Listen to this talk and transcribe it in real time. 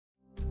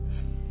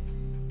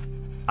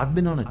I've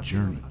been on a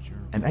journey,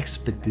 an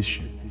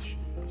expedition,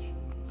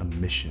 a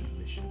mission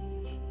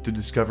to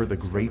discover the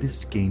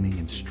greatest gaming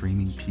and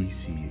streaming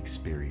PC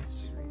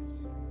experience.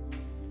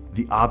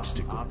 The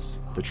obstacles,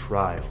 the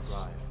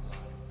trials,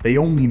 they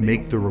only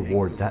make the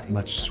reward that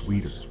much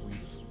sweeter.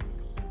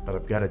 But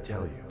I've got to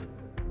tell you,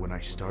 when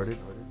I started,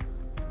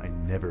 I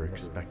never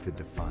expected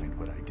to find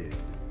what I did.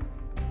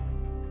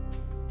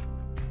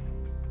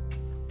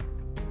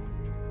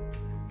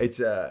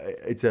 It's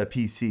a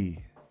PC.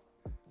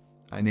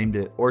 I named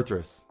it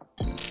ORTHRUS.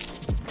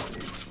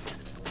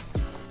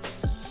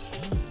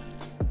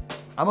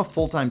 I'm a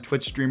full-time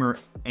Twitch streamer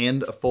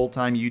and a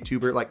full-time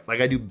YouTuber. Like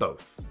I do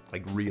both,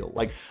 like real.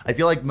 Like I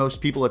feel like most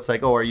people, it's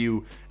like, oh, are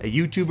you a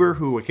YouTuber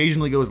who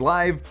occasionally goes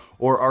live,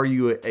 or are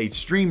you a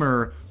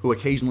streamer who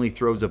occasionally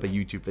throws up a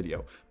YouTube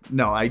video?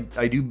 No, I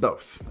do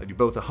both. I do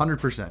both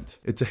 100%.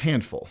 It's a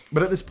handful.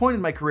 But at this point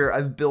in my career,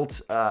 I've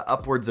built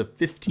upwards of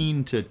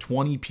 15 to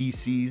 20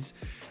 PCs.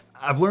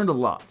 I've learned a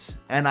lot,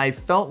 and I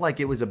felt like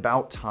it was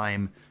about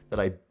time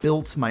that I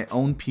built my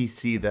own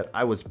PC that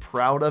I was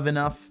proud of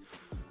enough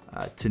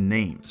to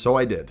name. So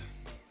I did,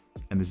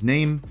 and his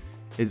name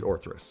is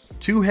ORTHRUS.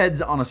 2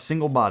 heads on a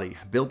single body,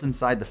 built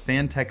inside the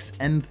Fantex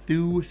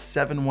Enthoo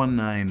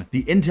 719,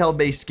 the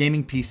Intel-based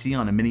gaming PC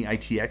on a mini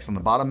ITX on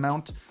the bottom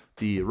mount,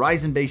 the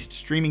Ryzen-based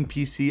streaming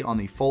PC on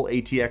the full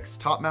ATX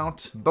top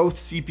mount, both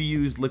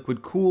CPUs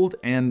liquid cooled,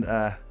 and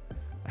a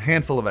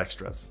handful of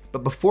extras.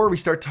 But before we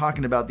start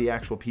talking about the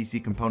actual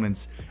PC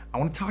components, I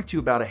want to talk to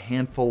you about a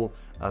handful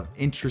of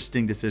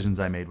interesting decisions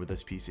I made with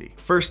this PC.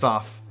 First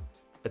off,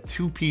 a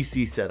 2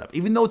 PC setup.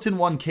 Even though it's in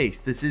one case,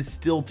 this is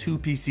still 2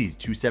 PCs,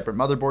 2 separate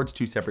motherboards,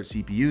 2 separate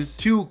CPUs,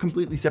 2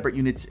 completely separate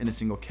units in a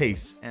single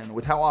case. And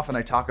with how often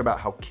I talk about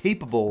how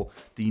capable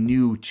the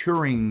new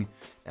Turing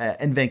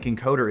NVENC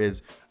encoder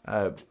is,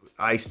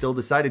 I still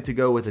decided to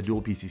go with a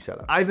dual PC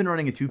setup. I've been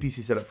running a 2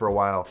 PC setup for a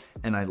while,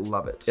 and I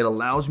love it. It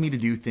allows me to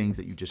do things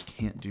that you just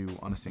can't do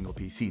on a single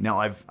PC. Now,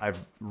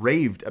 I've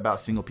raved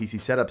about single PC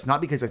setups, not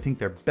because I think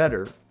they're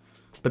better,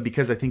 but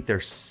because I think they're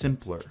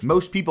simpler.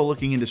 Most people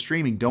looking into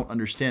streaming don't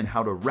understand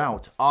how to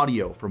route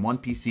audio from one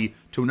PC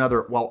to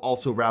another while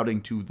also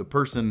routing to the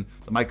person,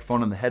 the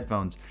microphone, and the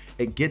headphones.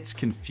 It gets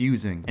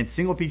confusing, and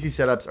single PC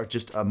setups are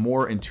just a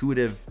more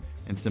intuitive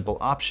and simple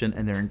option,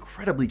 and they're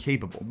incredibly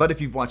capable. But if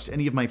you've watched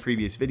any of my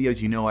previous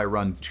videos, you know I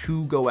run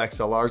 2 Go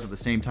XLRs at the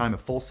same time, a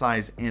full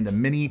size and a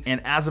mini,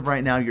 and as of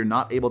right now, you're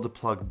not able to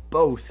plug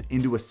both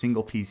into a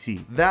single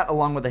PC. That,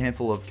 along with a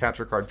handful of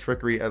capture card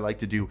trickery I like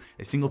to do,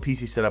 a single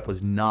PC setup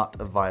was not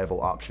a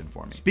viable option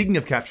for me. Speaking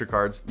of capture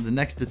cards, the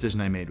next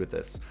decision I made with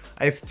this,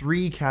 I have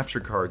 3 capture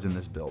cards in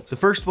this build. The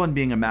first one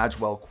being a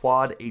Magwell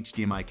quad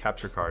HDMI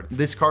capture card.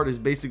 This card is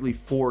basically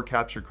 4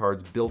 capture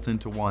cards built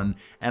into one,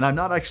 and I'm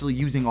not actually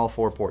using all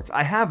 4 ports.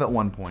 I have at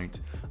one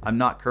point, I'm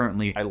not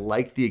currently. I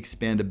like the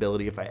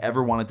expandability. If I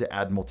ever wanted to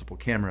add multiple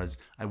cameras,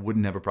 I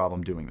wouldn't have a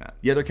problem doing that.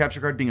 The other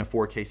capture card being a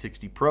 4K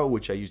 60 Pro,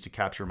 which I use to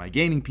capture my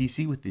gaming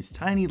PC with this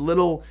tiny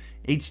little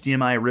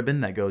HDMI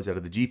ribbon that goes out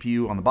of the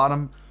GPU on the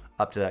bottom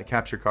up to that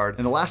capture card.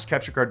 And the last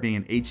capture card being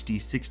an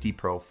HD 60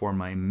 Pro for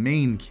my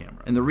main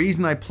camera. And the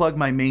reason I plug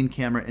my main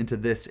camera into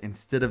this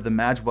instead of the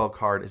Magwell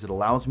card is it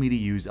allows me to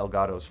use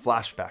Elgato's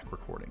flashback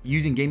recording.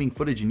 Using gaming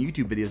footage in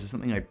YouTube videos is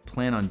something I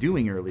plan on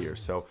doing earlier,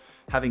 so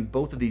having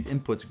both of these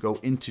inputs go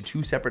into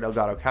 2 separate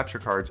Elgato capture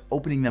cards,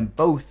 opening them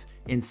both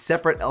in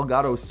separate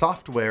Elgato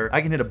software,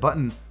 I can hit a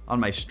button on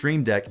my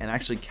Stream Deck and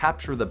actually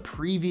capture the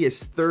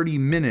previous 30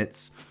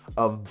 minutes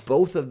of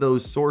both of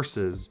those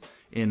sources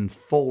in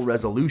full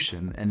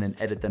resolution and then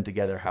edit them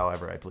together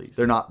however I please.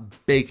 They're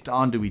not baked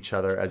onto each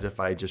other as if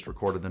I just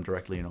recorded them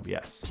directly in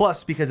OBS.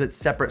 Plus, because it's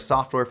separate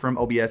software from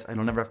OBS, I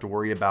don't ever have to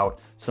worry about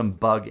some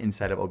bug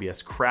inside of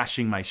OBS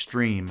crashing my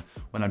stream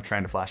when I'm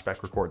trying to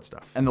flashback record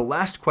stuff. And the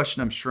last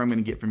question I'm sure I'm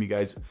gonna get from you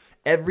guys,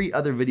 every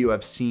other video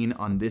I've seen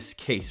on this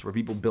case where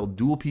people build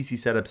dual PC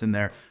setups in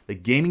there, the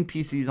gaming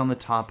PC is on the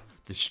top,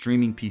 the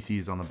streaming PC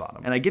is on the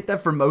bottom. And I get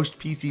that for most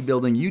PC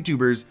building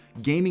YouTubers,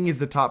 gaming is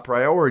the top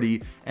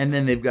priority, and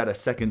then they've got a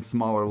second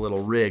smaller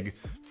little rig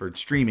for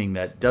streaming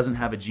that doesn't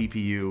have a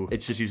GPU.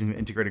 It's just using the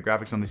integrated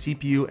graphics on the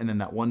CPU and then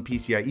that one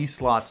PCIe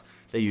slot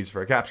they use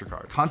for a capture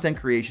card. Content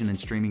creation and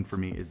streaming for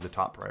me is the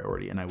top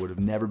priority, and I would have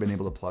never been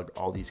able to plug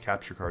all these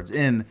capture cards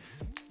in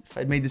if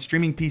I'd made the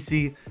streaming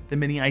PC the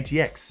mini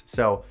ITX.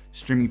 So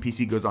streaming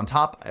PC goes on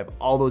top, I have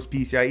all those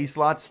PCIe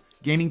slots,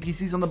 gaming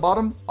PC's on the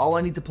bottom, all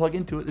I need to plug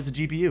into it is a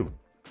GPU.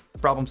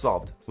 Problem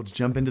solved. Let's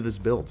jump into this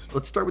build.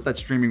 Let's start with that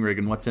streaming rig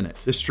and what's in it.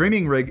 The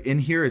streaming rig in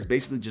here is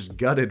basically just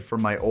gutted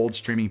from my old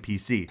streaming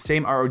PC.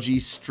 Same ROG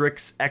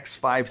Strix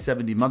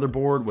X570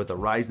 motherboard with a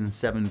Ryzen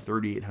 7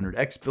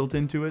 3800X built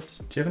into it.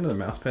 Do you have another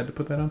mouse pad to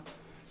put that on?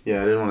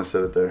 Yeah, I didn't want to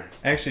set it there.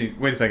 Actually,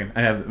 wait a second.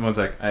 I have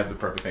the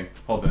perfect thing.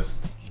 Hold this.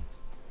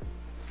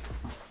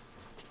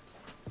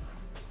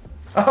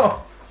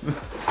 Oh,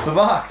 the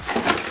box.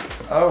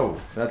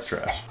 Oh, that's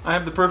trash. I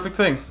have the perfect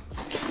thing.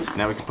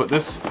 Now we can put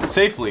this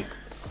safely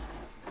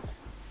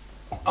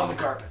on the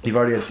carpet. You've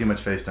already had too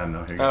much FaceTime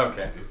though. Here you go.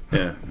 Okay.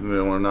 Yeah,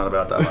 we're not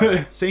about that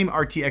life. Same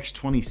RTX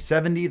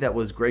 2070 that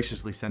was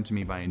graciously sent to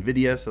me by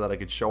NVIDIA so that I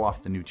could show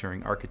off the new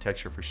Turing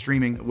architecture for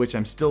streaming, which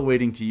I'm still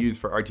waiting to use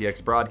for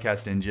RTX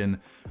broadcast engine,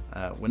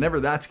 whenever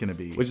that's gonna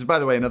be. Which is, by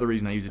the way, another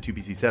reason I use a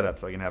 2PC setup,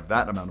 so I can have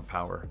that amount of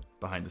power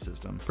behind the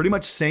system. Pretty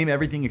much same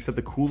everything except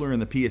the cooler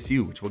and the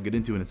PSU, which we'll get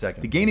into in a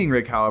second. The gaming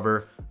rig,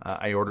 however,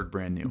 I ordered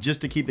brand new. Just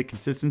to keep the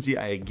consistency,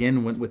 I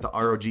again went with the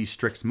ROG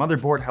Strix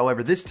motherboard.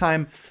 However, this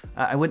time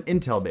I went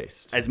Intel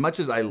based. As much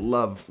as I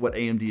love what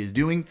AMD is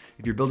doing,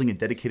 if you're building a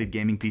dedicated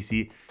gaming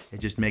PC, it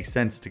just makes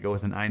sense to go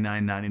with an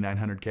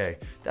i9-9900K.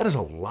 That is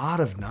a lot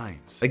of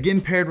nines. Again,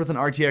 paired with an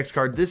RTX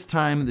card, this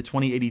time the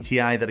 2080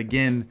 Ti that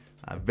again,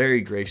 very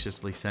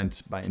graciously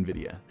sent by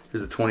NVIDIA.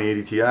 Here's the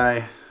 2080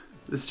 Ti.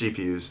 This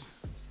GPU's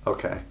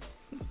okay.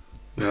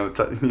 No,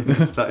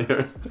 it's not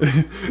your.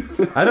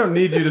 I don't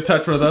need you to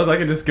touch one of those. I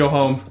can just go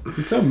home.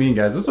 He's so mean,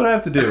 guys. This is what I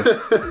have to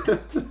do.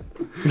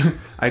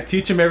 I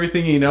teach him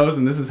everything he knows,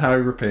 and this is how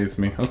he repays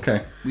me.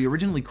 Okay. We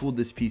originally cooled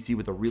this PC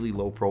with a really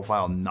low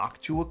profile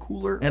Noctua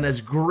cooler. And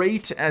as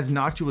great as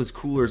Noctua's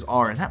coolers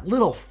are, that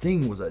little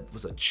thing was a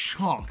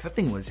chunk. That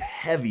thing was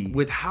heavy.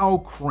 With how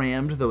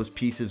crammed those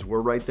pieces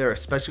were right there,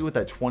 especially with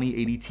that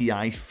 2080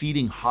 Ti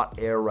feeding hot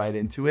air right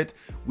into it,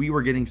 we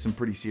were getting some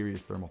pretty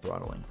serious thermal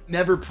throttling.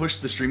 Never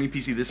pushed the streaming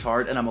PC this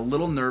hard, and I'm a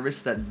little nervous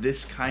that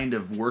this kind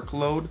of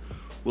workload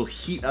will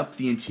heat up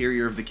the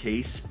interior of the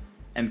case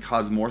and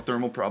cause more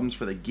thermal problems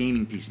for the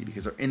gaming PC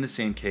because they're in the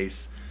same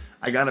case.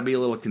 I gotta be a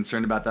little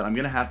concerned about that. I'm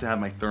gonna have to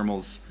have my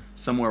thermals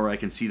somewhere where I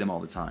can see them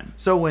all the time.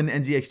 So when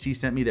NZXT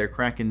sent me their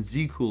Kraken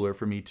Z cooler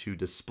for me to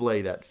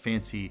display that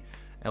fancy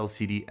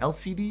LCD?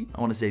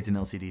 I wanna say it's an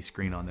LCD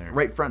screen on there.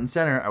 Right front and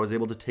center, I was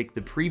able to take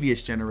the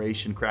previous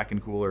generation Kraken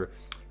cooler,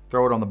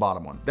 throw it on the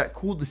bottom one. That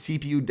cooled the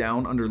CPU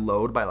down under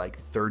load by like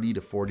 30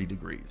 to 40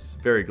 degrees.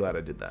 Very glad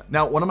I did that.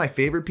 Now, one of my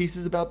favorite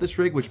pieces about this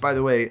rig, which by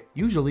the way,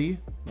 usually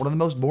one of the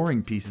most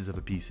boring pieces of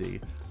a PC,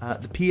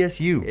 the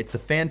PSU. It's the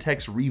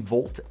Fantex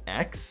Revolt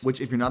X, which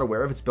if you're not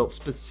aware of, it's built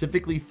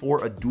specifically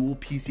for a dual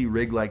PC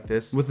rig like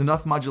this with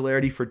enough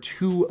modularity for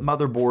 2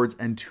 motherboards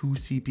and 2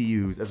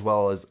 CPUs, as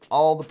well as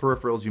all the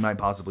peripherals you might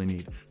possibly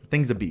need. The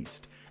thing's a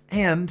beast.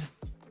 And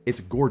it's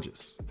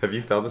gorgeous. Have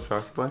you felt this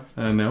power supply?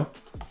 No.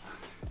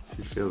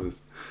 You feel this,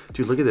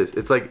 dude? Look at this.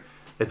 It's like,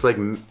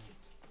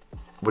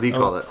 what do you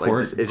call it? Like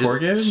this, it's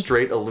just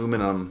straight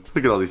aluminum.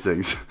 Look at all these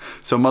things.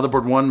 So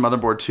motherboard 1,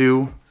 motherboard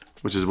 2,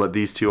 which is what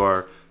these two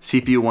are.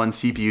 CPU 1,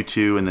 CPU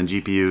 2, and then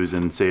GPUs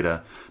and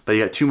SATA. But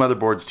you got 2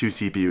 motherboards, 2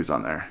 CPUs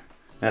on there.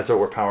 That's what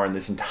we're powering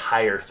this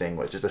entire thing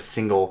with, just a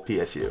single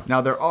PSU.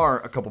 Now there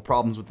are a couple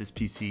problems with this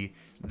PC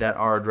that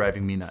are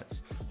driving me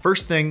nuts.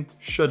 First thing,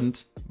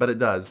 shouldn't, but it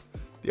does.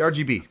 The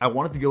RGB. I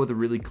wanted to go with a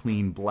really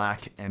clean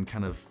black and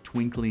kind of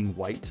twinkling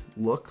white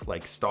look,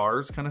 like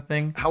stars kind of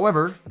thing.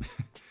 However,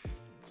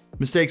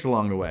 mistakes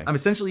along the way. I'm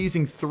essentially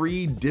using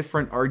 3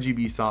 different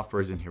RGB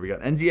softwares in here. We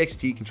got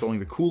NZXT controlling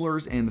the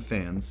coolers and the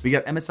fans. We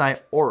got MSI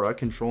Aura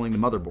controlling the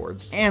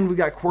motherboards. And we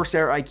got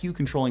Corsair IQ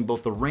controlling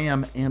both the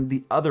RAM and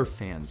the other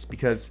fans,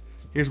 because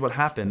here's what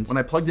happened. When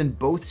I plugged in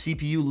both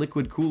CPU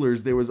liquid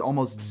coolers, there was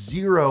almost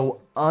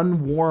 0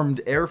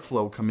 unwarmed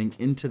airflow coming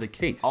into the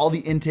case. All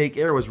the intake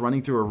air was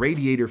running through a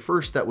radiator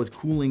first that was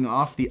cooling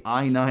off the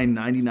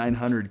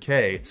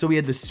i9-9900K. So we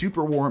had the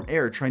super warm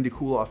air trying to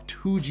cool off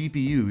 2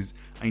 GPUs.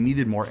 I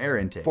needed more air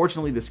intake.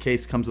 Fortunately, this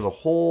case comes with a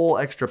whole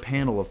extra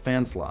panel of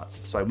fan slots.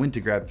 So I went to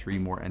grab 3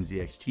 more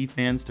NZXT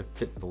fans to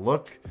fit the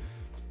look.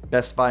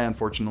 Best Buy,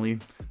 unfortunately,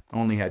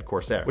 only had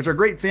Corsair, which are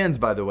great fans,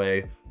 by the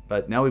way.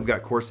 But now we've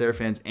got Corsair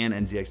fans and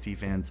NZXT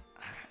fans.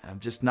 I'm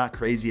just not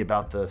crazy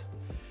about the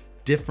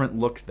different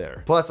look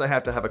there. Plus I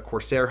have to have a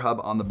Corsair hub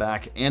on the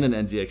back and an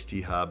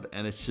NZXT hub,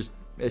 and it's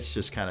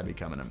just kind of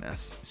becoming a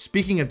mess.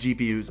 Speaking of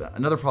GPUs,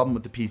 another problem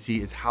with the PC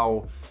is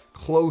how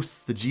close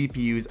the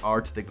GPUs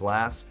are to the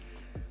glass.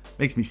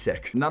 Makes me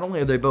sick. Not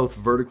only are they both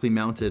vertically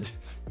mounted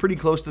pretty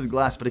close to the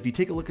glass, but if you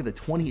take a look at the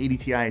 2080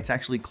 Ti, it's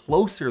actually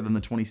closer than the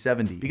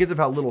 2070 because of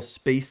how little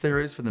space there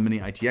is for the mini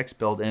ITX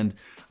build, and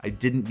I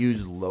didn't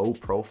use low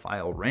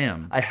profile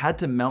RAM. I had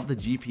to mount the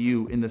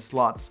GPU in the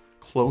slots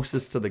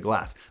closest to the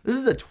glass. This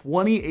is a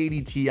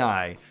 2080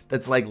 Ti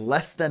that's like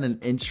less than an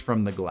inch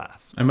from the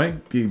glass. I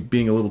might be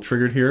being a little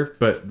triggered here,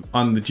 but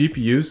on the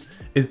GPUs,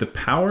 is the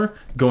power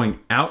going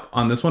out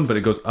on this one, but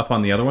it goes up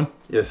on the other one?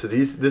 Yeah, so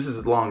this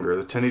is longer.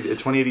 The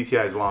 2080 Ti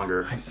is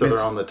longer, so they're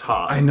on the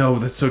top. I know,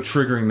 that's so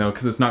triggering though,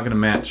 because it's not gonna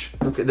match.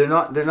 Okay, they're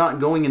not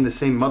going in the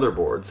same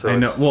motherboard. So I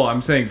know, well,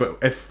 I'm saying, but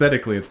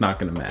aesthetically, it's not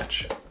gonna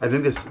match. I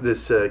think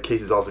this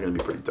case is also gonna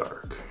be pretty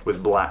dark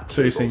with black cables.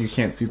 So you're saying you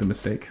can't see the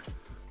mistake?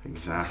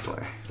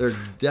 Exactly. There's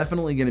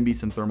definitely going to be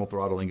some thermal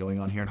throttling going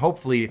on here, and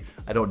hopefully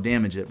I don't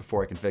damage it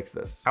before I can fix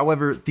this.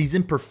 However, these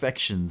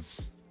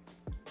imperfections,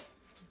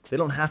 they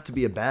don't have to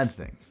be a bad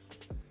thing.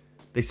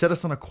 They set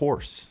us on a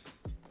course,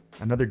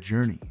 another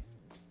journey,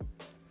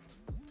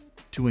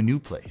 to a new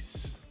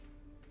place.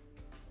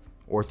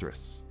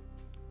 ORTHRUS,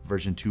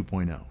 version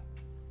 2.0.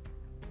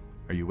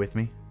 Are you with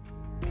me?